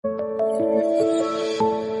Good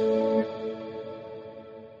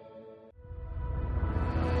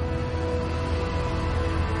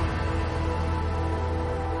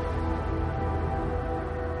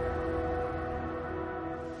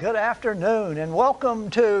afternoon and welcome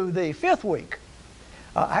to the fifth week.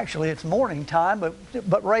 Actually, it's morning time,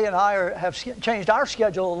 but Ray and I have changed our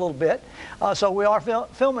schedule a little bit. So we are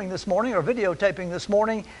filming this morning or videotaping this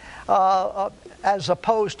morning as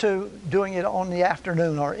opposed to doing it on the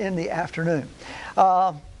afternoon or in the afternoon.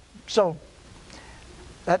 So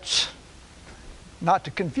that's not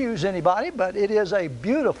to confuse anybody, but it is a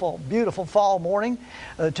beautiful, beautiful fall morning.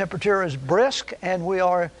 The temperature is brisk and we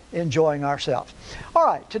are enjoying ourselves. All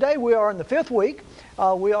right, today we are in the fifth week.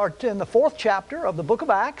 We are in the fourth chapter of the book of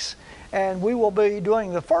Acts, and we will be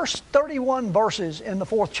doing the first 31 verses in the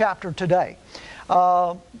fourth chapter today.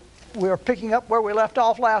 We are picking up where we left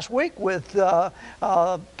off last week with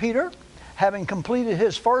Peter having completed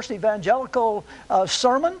his first evangelical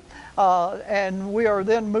sermon. And we are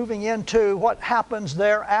then moving into what happens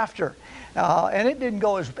thereafter. And it didn't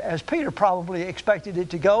go as Peter probably expected it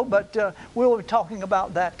to go, but we'll be talking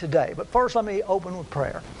about that today. But first, let me open with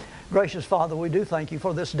prayer. Gracious Father, we do thank you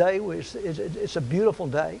for this day. It's a beautiful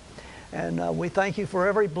day. And we thank you for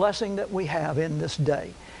every blessing that we have in this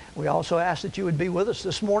day. We also ask that you would be with us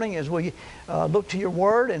this morning as we look to your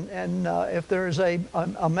word, and if there is a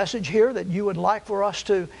message here that you would like for us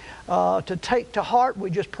to take to heart, we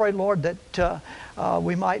just pray, Lord, that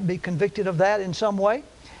we might be convicted of that in some way,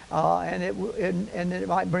 and it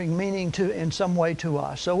might bring meaning in some way to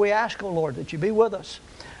us. So we ask, oh Lord, that you be with us,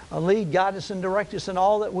 lead, guide us, and direct us in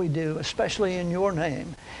all that we do, especially in your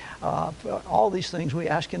name. For all these things we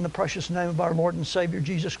ask in the precious name of our Lord and Savior,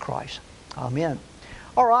 Jesus Christ. Amen.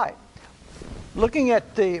 All right, looking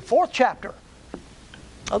at the fourth chapter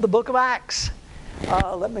of the book of Acts.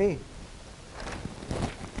 Let me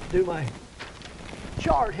do my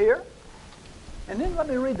chart here, and then let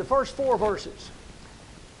me read the first four verses.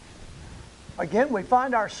 Again, we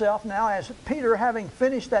find ourselves now as Peter having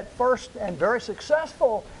finished that first and very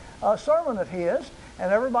successful sermon of his,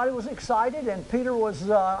 and everybody was excited, and Peter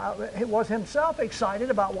was himself excited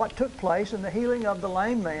about what took place in the healing of the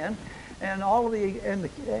lame man. And all of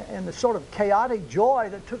the sort of chaotic joy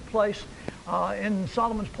that took place in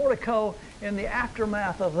Solomon's portico in the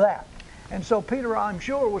aftermath of that. And so Peter, I'm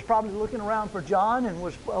sure, was probably looking around for John and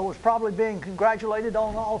was probably being congratulated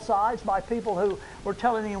on all sides by people who were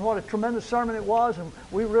telling him what a tremendous sermon it was, and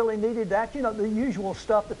we really needed that. You know, the usual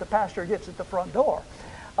stuff that the pastor gets at the front door.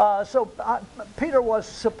 Peter was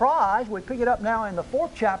surprised. We pick it up now in the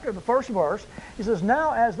fourth chapter, the first verse. He says,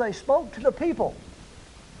 "Now as they spoke to the people,"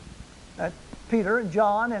 Peter and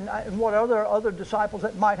John and what other disciples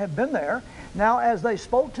that might have been there. "Now as they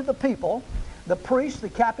spoke to the people, the priests, the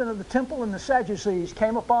captain of the temple, and the Sadducees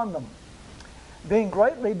came upon them, being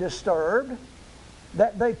greatly disturbed,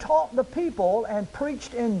 that they taught the people and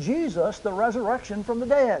preached in Jesus the resurrection from the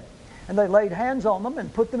dead. And they laid hands on them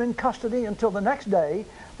and put them in custody until the next day,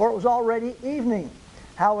 for it was already evening.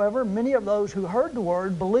 However, many of those who heard the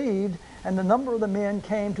word believed, and the number of the men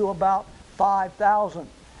came to about 5,000.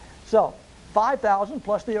 So 5,000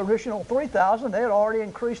 plus the original 3,000, they had already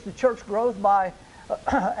increased the church growth by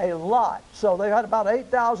a lot. So they had about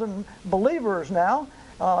 8,000 believers now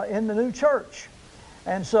in the new church.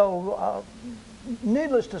 And so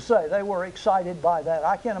needless to say, they were excited by that.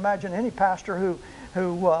 I can't imagine any pastor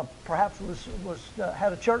who perhaps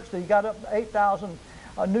had a church that he got up 8,000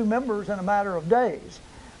 new members in a matter of days.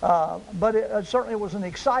 But it certainly was an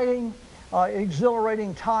exciting,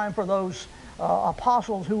 exhilarating time for those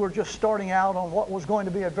apostles who were just starting out on what was going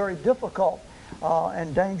to be a very difficult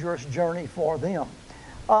and dangerous journey for them.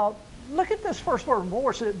 Look at this first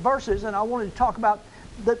verses, and I wanted to talk about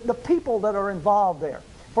the people that are involved there.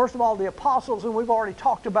 First of all, the apostles, and we've already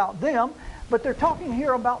talked about them, but they're talking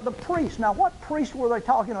here about the priests. Now, what priests were they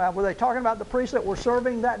talking about? Were they talking about the priests that were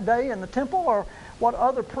serving that day in the temple, or what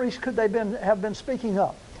other priests could they have been speaking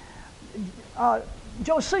of?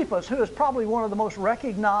 Josephus, who is probably one of the most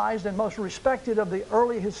recognized and most respected of the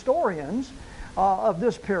early historians of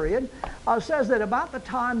this period, says that about the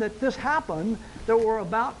time that this happened, there were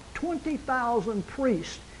about 20,000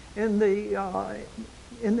 priests in the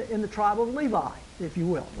tribe of Levi, if you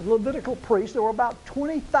will. The Levitical priests, there were about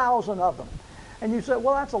 20,000 of them. And you say,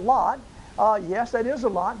 well, that's a lot. Yes, that is a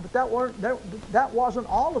lot, but that wasn't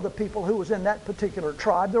all of the people who was in that particular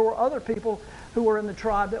tribe. There were other people who were in the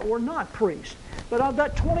tribe that were not priests. But of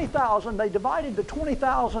that 20,000, they divided the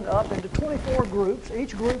 20,000 up into 24 groups.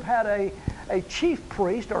 Each group had a chief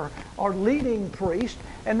priest or leading priest,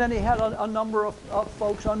 and then he had a number of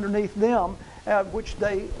folks underneath them. which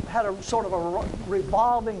they had a sort of a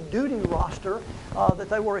revolving duty roster that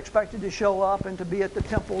they were expected to show up and to be at the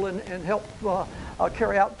temple and help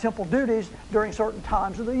carry out temple duties during certain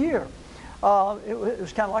times of the year. It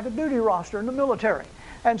was kind of like a duty roster in the military.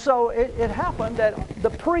 And so it happened that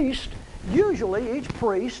the priest, each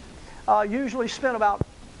priest usually spent about,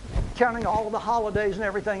 counting all of the holidays and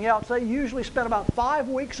everything else, they usually spent about 5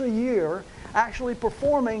 weeks a year actually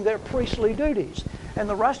performing their priestly duties. And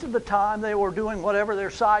the rest of the time they were doing whatever their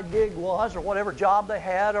side gig was or whatever job they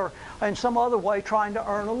had or in some other way trying to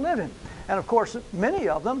earn a living. And of course, many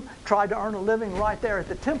of them tried to earn a living right there at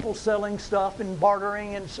the temple selling stuff and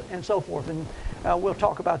bartering and so forth. And we'll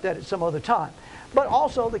talk about that at some other time. But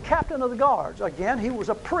also the captain of the guards. Again, he was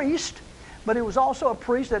a priest, but he was also a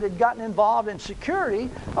priest that had gotten involved in security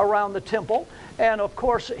around the temple. And of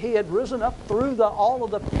course, he had risen up through all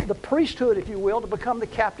of the priesthood, if you will, to become the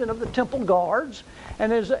captain of the temple guards.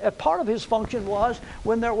 And a part of his function was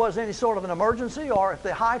when there was any sort of an emergency or if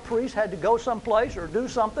the high priest had to go someplace or do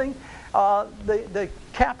something, the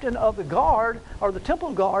captain of the guard or the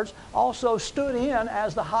temple guards also stood in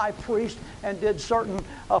as the high priest and did certain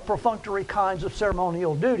perfunctory kinds of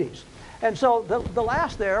ceremonial duties. And so the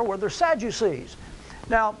last there were the Sadducees.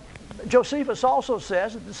 Now, Josephus also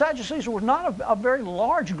says that the Sadducees were not a very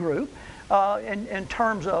large group in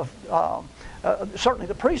terms of certainly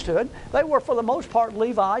the priesthood. They were for the most part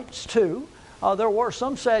Levites too. There were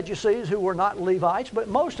some Sadducees who were not Levites, but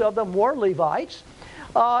most of them were Levites.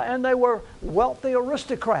 And they were wealthy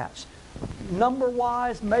aristocrats.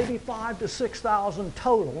 Number-wise, maybe 5,000 to 6,000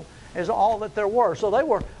 total is all that there were. So they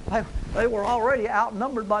were already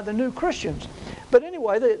outnumbered by the new Christians. But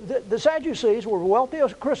anyway, the Sadducees were wealthy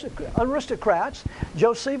aristocrats.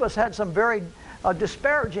 Josephus had some very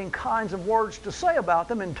disparaging kinds of words to say about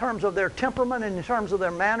them in terms of their temperament and in terms of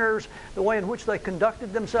their manners, the way in which they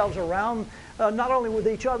conducted themselves around, not only with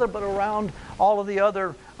each other, but around all of the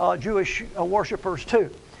other Jewish worshipers too.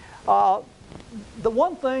 The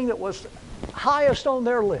one thing that was highest on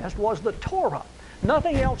their list was the Torah.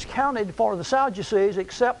 Nothing else counted for the Sadducees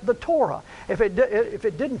except the Torah. If it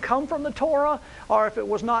didn't come from the Torah, or if it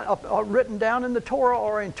was not written down in the Torah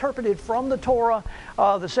or interpreted from the Torah,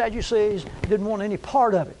 the Sadducees didn't want any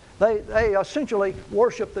part of it. They essentially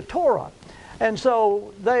worshiped the Torah. And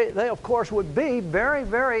so they of course would be very,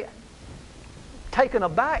 very taken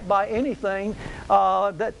aback by anything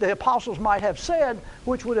that the apostles might have said,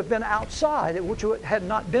 which would have been outside, which had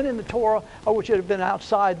not been in the Torah, or which had been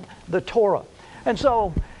outside the Torah. And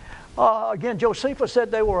so, again, Josephus said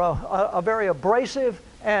they were a very abrasive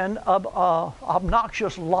and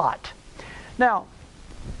obnoxious lot. Now,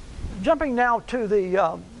 jumping now to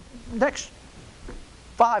the next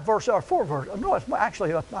 5 verses, or 4 verses, no, it's actually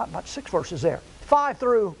about 6 verses there, 5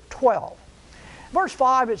 through 12. Verse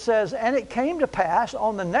 5, it says, "And it came to pass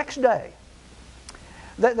on the next day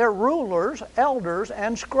that their rulers, elders,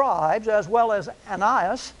 and scribes, as well as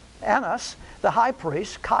Annas, the high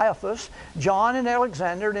priest, Caiaphas, John, and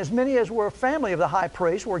Alexander, and as many as were family of the high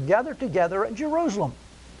priest, were gathered together at Jerusalem."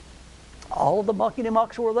 All of the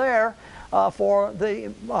muckety-mucks were there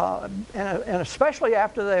and especially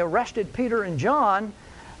after they arrested Peter and John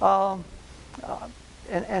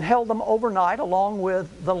and held them overnight along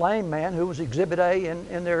with the lame man who was Exhibit A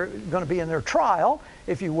going to be in their trial,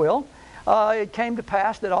 if you will. It came to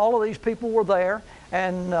pass that all of these people were there,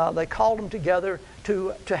 and they called them together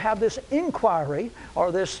to have this inquiry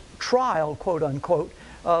or this trial, quote unquote,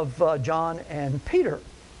 of John and Peter.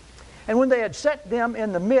 And when they had set them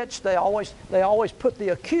in the midst, they always put the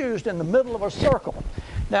accused in the middle of a circle.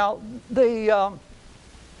 Now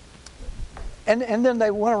and then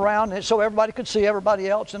they went around and so everybody could see everybody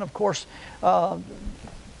else, and of course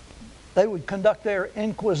they would conduct their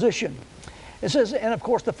inquisition. It says, and of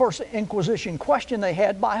course the first inquisition question they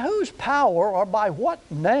had, "By whose power or by what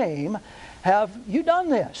name have you done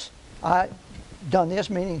this?" Done this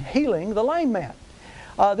meaning healing the lame man.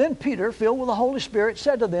 Then Peter, filled with the Holy Spirit,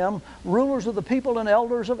 said to them, "Rulers of the people and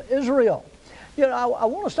elders of Israel." You know, I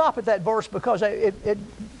want to stop at that verse because it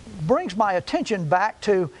brings my attention back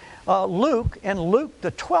to Luke, in Luke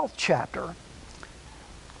the 12th chapter.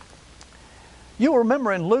 You'll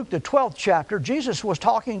remember in Luke the 12th chapter, Jesus was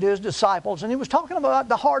talking to his disciples, and he was talking about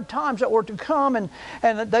the hard times that were to come, and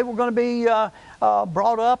that they were going to be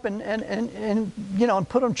brought up and you know, and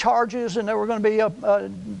put on charges, and they were going to be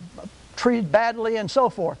treated badly and so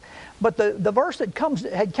forth. But the verse that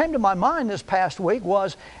came to my mind this past week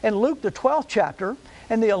was in Luke the 12th chapter,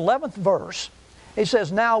 in the 11th verse. He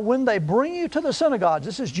says, now when they bring you to the synagogues,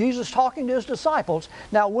 this is Jesus talking to his disciples,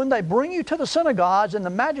 now when they bring you to the synagogues and the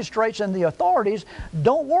magistrates and the authorities,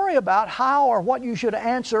 don't worry about how or what you should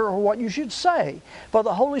answer or what you should say, for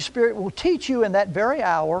the Holy Spirit will teach you in that very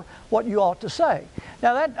hour what you ought to say.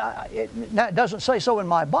 Now that doesn't say so in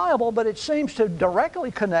my Bible, but it seems to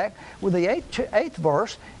directly connect with the eighth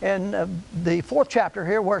verse in the 4th chapter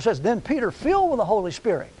here, where it says, then Peter, filled with the Holy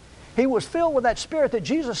Spirit. He was filled with that Spirit that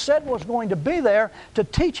Jesus said was going to be there to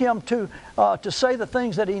teach him to say the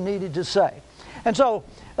things that he needed to say. And so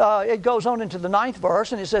it goes on into the 9th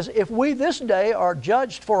verse, and it says, if we this day are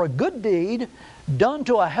judged for a good deed done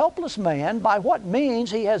to a helpless man, by what means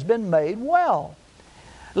he has been made well.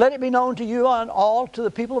 Let it be known to you and all to the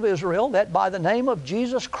people of Israel that by the name of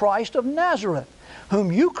Jesus Christ of Nazareth, whom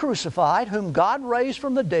you crucified, whom God raised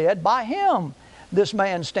from the dead, by him this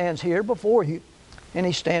man stands here before you. And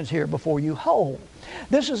he stands here before you whole.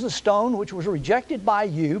 This is the stone which was rejected by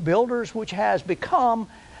you, builders, which has become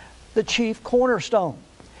the chief cornerstone.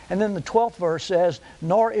 And then the 12th verse says,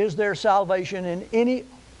 nor is there salvation in any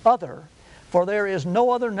other, for there is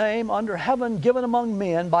no other name under heaven given among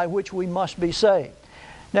men by which we must be saved.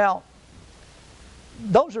 Now,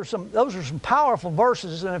 those are some powerful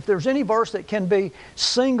verses, and if there's any verse that can be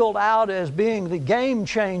singled out as being the game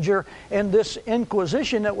changer in this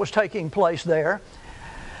inquisition that was taking place there,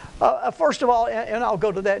 first of all, and I'll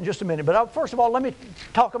go to that in just a minute, but first of all, let me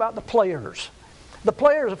talk about the players. The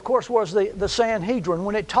players, of course, was the Sanhedrin.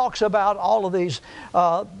 When it talks about all of these,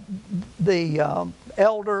 the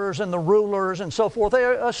elders and the rulers and so forth, they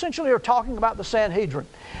essentially are talking about the Sanhedrin.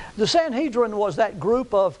 The Sanhedrin was that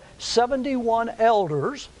group of 71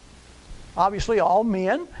 elders, obviously all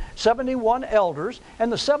men, 71 elders,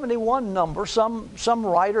 and the 71 number, some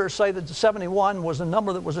writers say that the 71 was the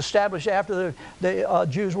number that was established after the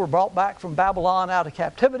Jews were brought back from Babylon out of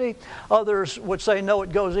captivity. Others would say no,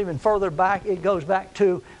 it goes even further back. It goes back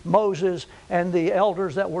to Moses and the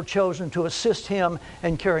elders that were chosen to assist him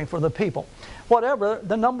in caring for the people. Whatever,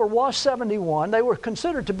 the number was 71. They were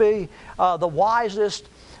considered to be the wisest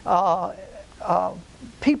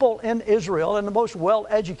people in Israel and the most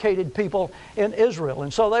well-educated people in Israel.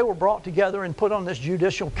 And so they were brought together and put on this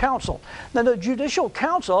judicial council. Now the judicial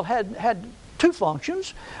council had two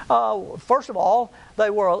functions. First of all, they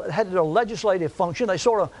had a legislative function. They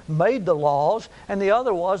sort of made the laws. And the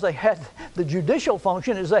other was they had the judicial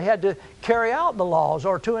function is they had to carry out the laws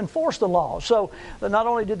or to enforce the laws. So not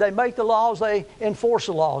only did they make the laws, they enforced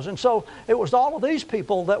the laws. And so it was all of these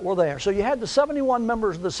people that were there. So you had the 71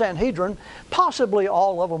 members of the Sanhedrin. Possibly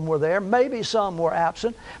all of them were there. Maybe some were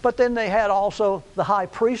absent. But then they had also the high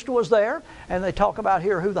priest was there. And they talk about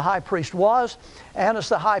here who the high priest was. Annas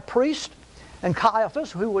the high priest, and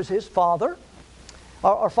Caiaphas, who was his father,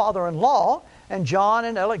 or father-in-law, and John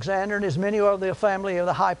and Alexander and as many of the family of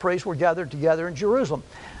the high priest were gathered together in Jerusalem.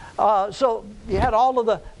 So you had all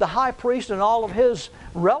of the high priest and all of his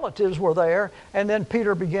relatives were there, and then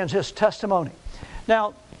Peter begins his testimony.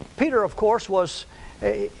 Now, Peter, of course,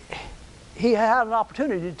 he had an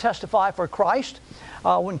opportunity to testify for Christ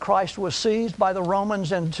when Christ was seized by the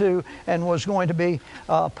Romans and was going to be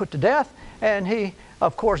put to death, and he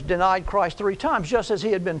of course denied Christ 3 times, just as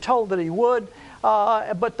he had been told that he would.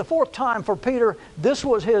 But the 4th time for Peter, this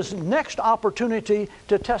was his next opportunity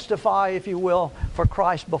to testify, if you will, for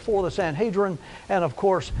Christ before the Sanhedrin. And of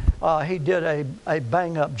course, he did a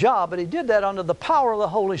bang-up job, but he did that under the power of the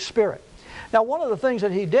Holy Spirit. Now, one of the things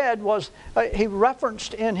that he did was he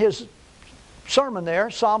referenced in his sermon there,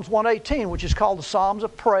 Psalms 118, which is called the Psalms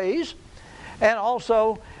of Praise, and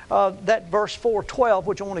also that verse 4:12,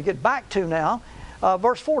 which I want to get back to now.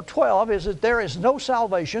 Verse 4:12 is that there is no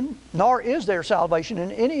salvation, nor is there salvation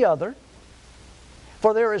in any other,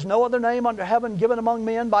 for there is no other name under heaven given among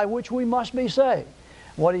men by which we must be saved.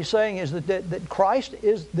 What he's saying is that Christ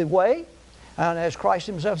is the way, and as Christ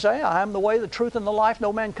himself said, I am the way, the truth, and the life.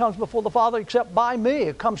 No man comes before the Father except by me.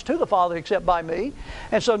 It comes to the Father except by me.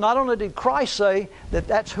 And so not only did Christ say that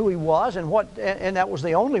that's who he was and that was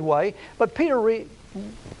the only way, but Peter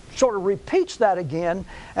sort of repeats that again,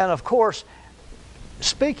 and of course,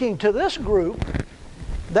 speaking to this group,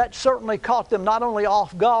 that certainly caught them not only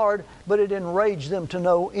off guard, but it enraged them to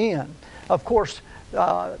no end. Of course,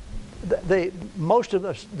 most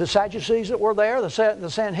of the Sadducees that were there, the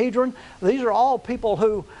Sanhedrin, these are all people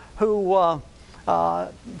who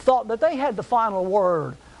thought that they had the final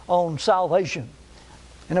word on salvation.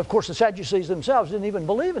 And of course, the Sadducees themselves didn't even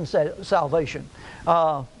believe in salvation.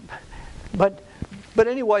 But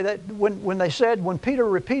anyway, that when Peter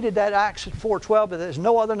repeated that Acts 4:12, that there's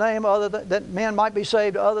no other name other that man might be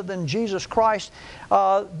saved other than Jesus Christ,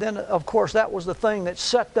 then of course that was the thing that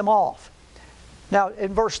set them off. Now,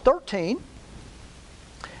 in verse 13,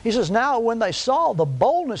 he says, now when they saw the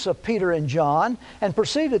boldness of Peter and John and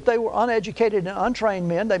perceived that they were uneducated and untrained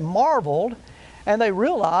men, they marveled, and they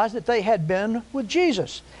realized that they had been with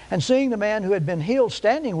Jesus. And seeing the man who had been healed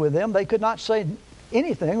standing with them, they could not say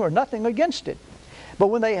anything or nothing against it. But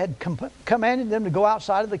when they had commanded them to go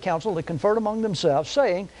outside of the council, they conferred among themselves,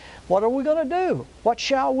 saying, what are we going to do? What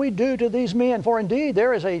shall we do to these men? For indeed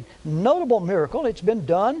there is a notable miracle. It's been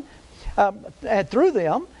done and through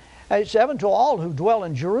them. It's evident to all who dwell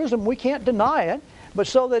in Jerusalem. We can't deny it. But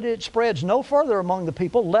so that it spreads no further among the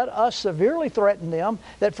people, let us severely threaten them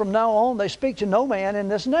that from now on they speak to no man in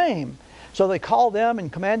this name. So they called them and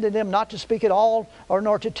commanded them not to speak at all or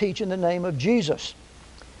nor to teach in the name of Jesus.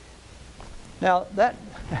 Now that,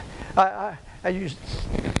 I used,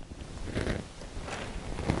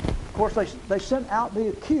 of course they sent out the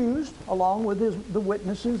accused along with the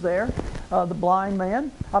witnesses there, the blind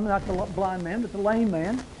man, not the blind man, but the lame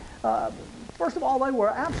man. First of all, they were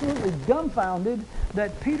absolutely dumbfounded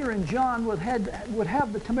that Peter and John would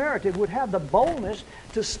have the temerity, would have the boldness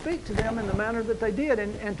to speak to them in the manner that they did,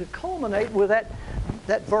 and to culminate with that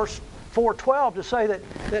verse 4:12 to say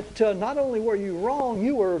that not only were you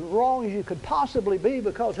were wrong as you could possibly be,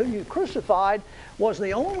 because who you crucified was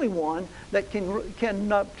the only one that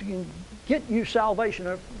can get you salvation,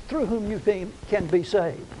 or through whom you can be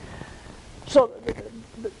saved. So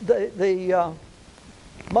the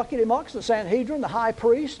muckety mucks, the Sanhedrin, the high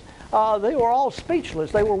priest, they were all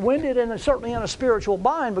speechless. They were winded and certainly in a spiritual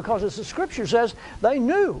bind, because as the Scripture says, they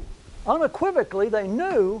knew, unequivocally, they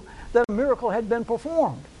knew that a miracle had been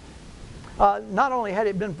performed. Not only had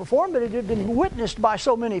it been performed, but it had been witnessed by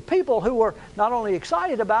so many people who were not only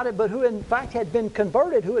excited about it, but who in fact had been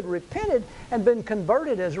converted, who had repented and been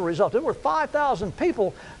converted as a result. There were 5,000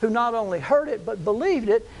 people who not only heard it, but believed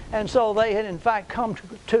it, and so they had in fact come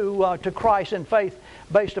to Christ in faith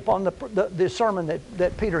based upon the sermon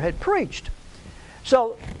that Peter had preached.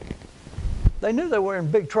 So they knew they were in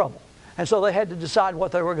big trouble, and so they had to decide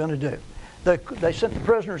what they were going to do. They sent the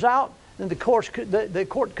prisoners out. And the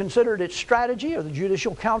court considered its strategy, or the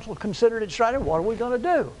judicial council considered its strategy. What are we going to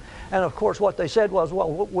do? And of course what they said was,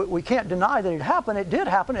 well, we can't deny that it happened. It did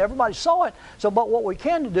happen. Everybody saw it. So, but what we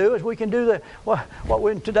can do is we can do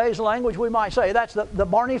what in today's language we might say, that's the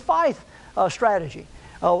Barney Fife strategy.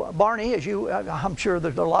 Barney, I'm sure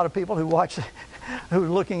there's a lot of people who watch who are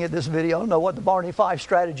looking at this video know what the Barney Fife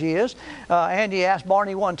strategy is. Andy asked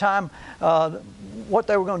Barney one time what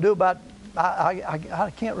they were going to do about,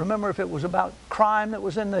 I can't remember if it was about crime that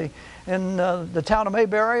was in the town of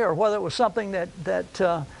Mayberry, or whether it was something that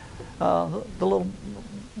the little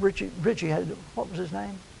Richie had. What was his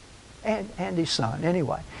name? Andy's son.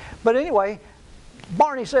 Anyway, but anyway,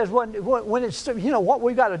 Barney says when it's, what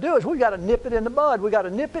we've got to do is we've got to nip it in the bud. We've got to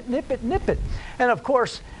nip it. And of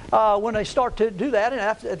course, when they start to do that,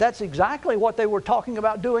 and that's exactly what they were talking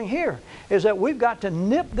about doing here, is that we've got to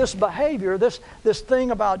nip this behavior, this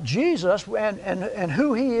thing about Jesus and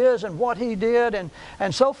who He is and what He did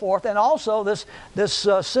and so forth, and also this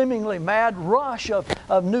seemingly mad rush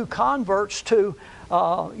of new converts to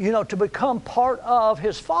become part of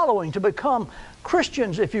His following, to become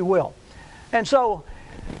Christians, if you will. And so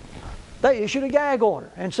they issued a gag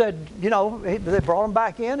order and said, they brought them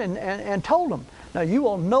back in and told them, now you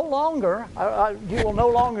will no longer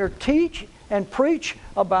teach and preach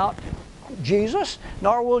about Jesus,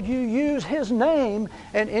 nor will you use His name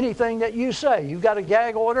in anything that you say. You've got a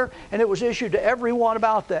gag order, and it was issued to everyone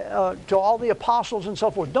about that, to all the apostles and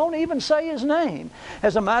so forth. Don't even say His name.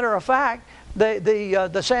 As a matter of fact,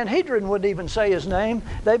 the Sanhedrin wouldn't even say His name.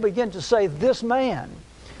 They begin to say this man,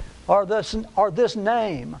 or this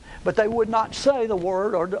name, but they would not say the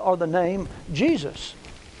word or the name Jesus.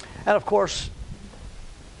 And of course,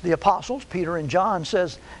 the apostles, Peter and John,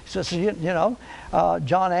 says, John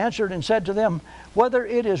answered and said to them, whether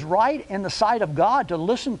it is right in the sight of God to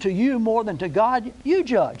listen to you more than to God, you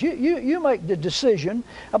judge. You make the decision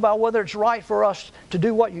about whether it's right for us to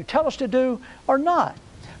do what you tell us to do or not.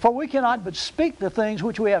 For we cannot but speak the things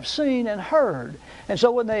which we have seen and heard. And so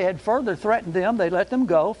when they had further threatened them, they let them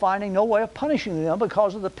go, finding no way of punishing them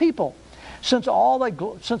because of the people, since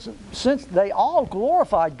they all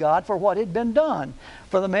glorified God for what had been done.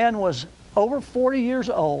 For the man was over 40 years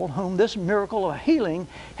old, whom this miracle of healing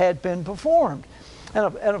had been performed. And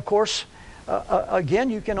of course, again,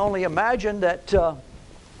 you can only imagine that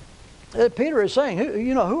Peter is saying,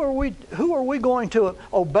 who are we going to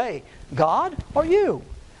obey, God or you?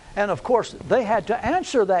 And of course, they had to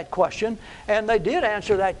answer that question, and they did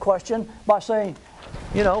answer that question by saying,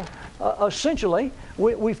 essentially,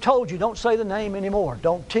 we've told you, don't say the name anymore.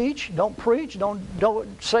 Don't teach, don't preach,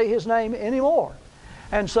 don't say his name anymore.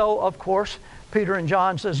 And so, of course, Peter and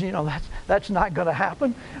John says, that's not going to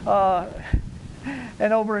happen.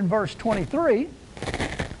 And over in verse 23,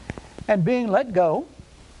 and being let go,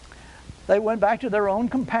 they went back to their own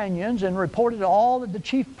companions and reported all that the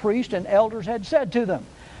chief priest and elders had said to them.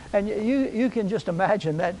 And you can just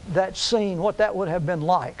imagine that scene, what that would have been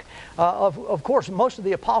like. Of course, most of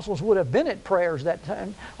the apostles would have been at prayers that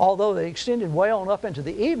time, although they extended way on up into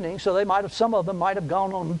the evening, so some of them might have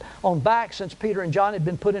gone on back, since Peter and John had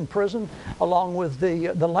been put in prison along with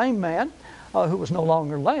the lame man, who was no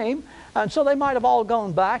longer lame. And so they might have all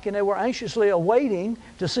gone back, and they were anxiously awaiting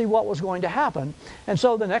to see what was going to happen. And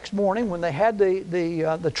so the next morning, when they had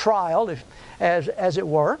the trial, as it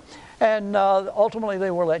were, and ultimately they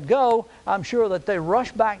were let go, I'm sure that they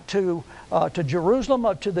rushed back to Jerusalem,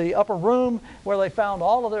 up to the upper room, where they found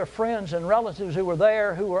all of their friends and relatives who were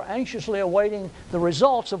there, who were anxiously awaiting the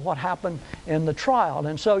results of what happened in the trial.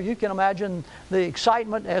 And so you can imagine the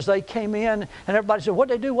excitement as they came in, and everybody said,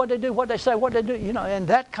 what'd they do, what'd they do, what'd they say, what'd they do, and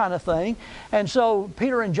that kind of thing. And so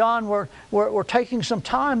Peter and John were taking some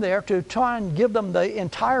time there to try and give them the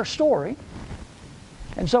entire story.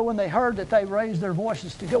 And so when they heard that they raised their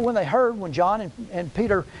voices to go, when John and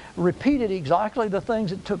Peter repeated exactly the things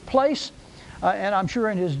that took place, and I'm sure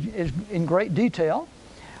in great detail,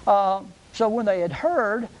 so when they had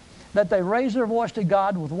heard that, they raised their voice to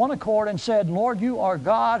God with one accord and said, Lord, you are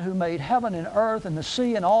God who made heaven and earth and the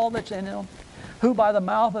sea and all that's in them, who by the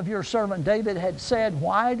mouth of your servant David had said,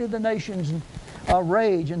 why do the nations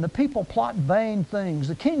rage, and the people plot vain things?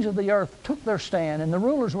 The kings of the earth took their stand, and the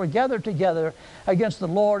rulers were gathered together against the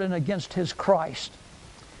Lord and against his Christ.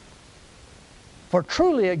 For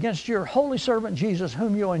truly against your holy servant Jesus,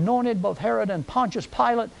 whom you anointed, both Herod and Pontius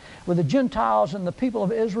Pilate, with the Gentiles and the people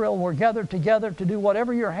of Israel, were gathered together to do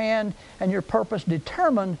whatever your hand and your purpose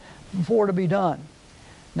determined for to be done.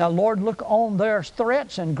 Now, Lord, look on their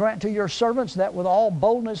threats, and grant to your servants that with all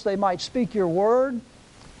boldness they might speak your word,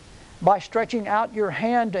 by stretching out your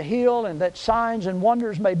hand to heal, and that signs and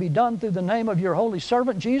wonders may be done through the name of your holy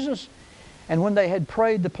servant Jesus. And when they had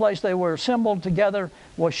prayed, the place they were assembled together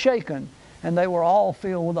was shaken, and they were all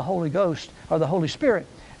filled with the Holy Ghost, or the Holy Spirit,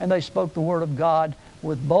 and they spoke the word of God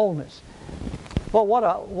with boldness. Well,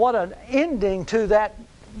 what an ending to that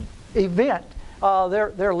event.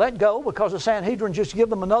 They're let go because the Sanhedrin just give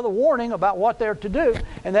them another warning about what they're to do,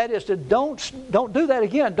 and that is to don't do that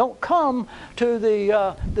again. Don't come to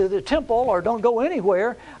the temple, or don't go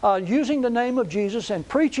anywhere using the name of Jesus and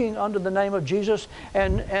preaching under the name of Jesus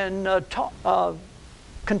and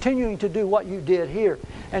continuing to do what you did here.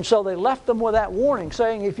 And so they left them with that warning,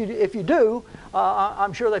 saying if you do,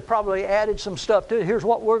 I'm sure they probably added some stuff to it. Here's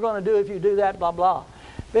what we're going to do if you do that, blah blah.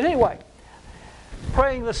 But anyway,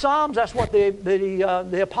 praying the Psalms, that's what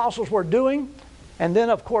the apostles were doing. And then,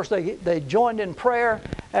 of course, they joined in prayer,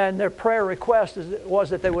 and their prayer request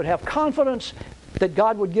was that they would have confidence, that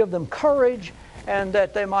God would give them courage, and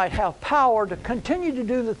that they might have power to continue to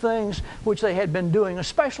do the things which they had been doing,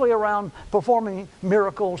 especially around performing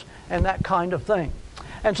miracles and that kind of thing.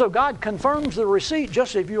 And so God confirms the receipt,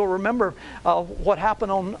 just if you'll remember what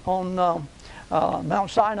happened on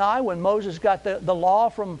Mount Sinai when Moses got the law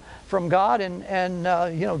from God, and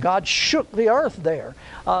God shook the earth there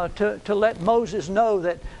to let Moses know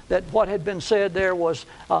that what had been said there was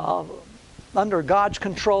under God's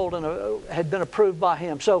control and had been approved by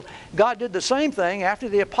him. So God did the same thing after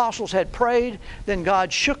the apostles had prayed. Then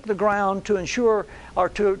God shook the ground to ensure, or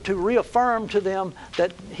to reaffirm to them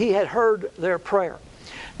that he had heard their prayer.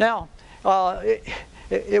 Now,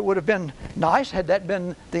 it would have been nice had that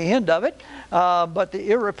been the end of it, but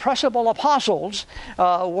the irrepressible apostles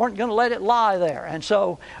weren't going to let it lie there. And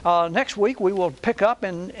so next week we will pick up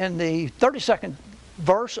in the 32nd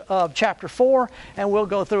verse of chapter 4, and we'll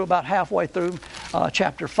go through about halfway through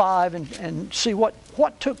chapter 5 and see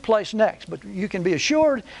what took place next. But you can be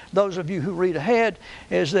assured, those of you who read ahead,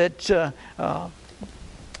 is that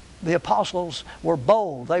the apostles were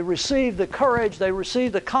bold. They received the courage, they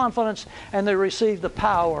received the confidence, and they received the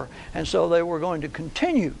power. And so they were going to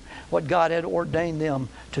continue what God had ordained them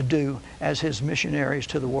to do as his missionaries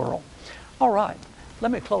to the world. All right,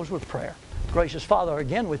 let me close with prayer. Gracious Father,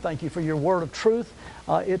 again, we thank you for your word of truth.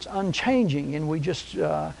 It's unchanging, and we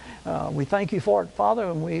thank you for it, Father,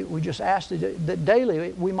 and we just ask that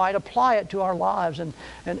daily we might apply it to our lives and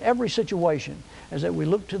every situation, as that we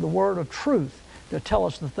look to the word of truth to tell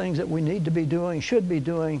us the things that we need to be doing, should be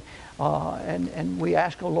doing, and we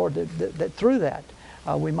ask, oh Lord, that through that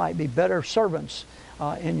we might be better servants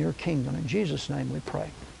in your kingdom. In Jesus' name we pray.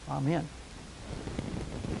 Amen.